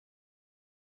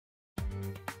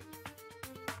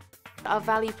Our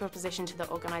value proposition to the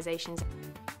organisations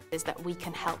is that we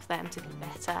can help them to be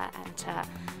better and to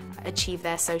achieve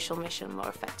their social mission more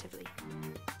effectively.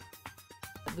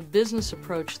 The business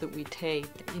approach that we take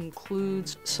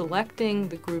includes selecting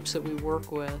the groups that we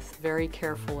work with very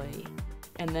carefully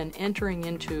and then entering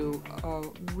into a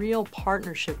real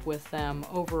partnership with them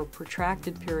over a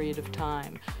protracted period of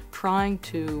time, trying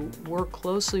to work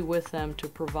closely with them to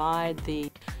provide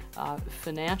the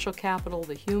financial capital,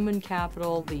 the human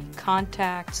capital, the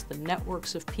contacts, the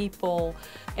networks of people,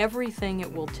 everything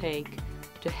it will take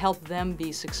to help them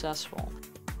be successful.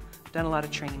 Done a lot of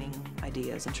training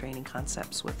ideas and training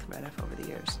concepts with REDF over the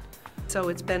years. So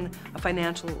it's been a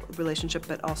financial relationship,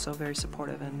 but also very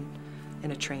supportive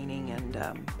in a training and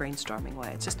brainstorming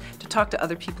way. It's just to talk to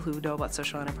other people who know about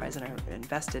social enterprise and are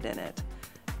invested in it.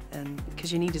 And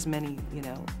because you need as many,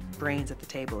 brains at the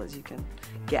table as you can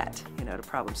get, to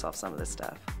problem solve some of this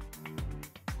stuff.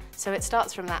 So it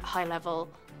starts from that high level,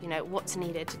 what's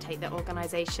needed to take the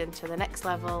organisation to the next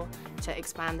level, to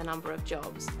expand the number of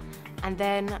jobs. And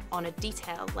then on a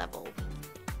detailed level,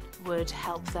 would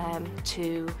help them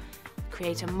to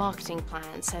create a marketing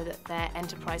plan so that their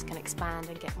enterprise can expand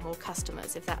and get more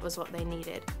customers if that was what they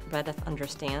needed. REDF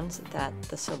understands that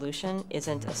the solution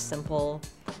isn't a simple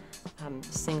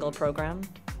single program,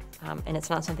 and it's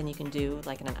not something you can do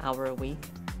like in an hour a week.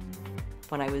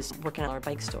 When I was working at our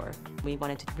bike store, we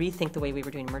wanted to rethink the way we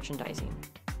were doing merchandising.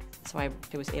 So I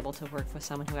was able to work with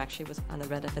someone who actually was on the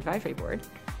REDF advisory board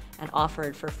and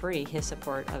offered for free his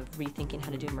support of rethinking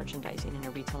how to do merchandising in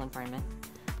a retail environment.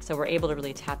 So we're able to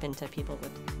really tap into people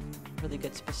with really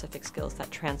good specific skills that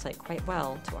translate quite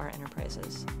well to our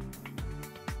enterprises.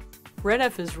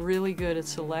 REDF is really good at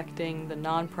selecting the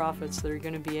nonprofits that are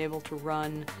going to be able to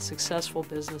run successful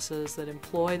businesses that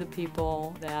employ the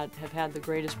people that have had the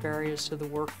greatest barriers to the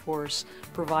workforce,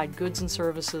 provide goods and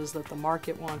services that the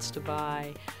market wants to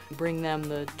buy, bring them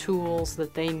the tools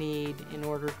that they need in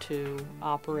order to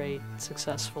operate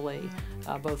successfully,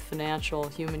 both financial,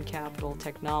 human capital,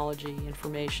 technology,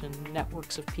 information,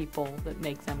 networks of people that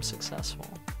make them successful.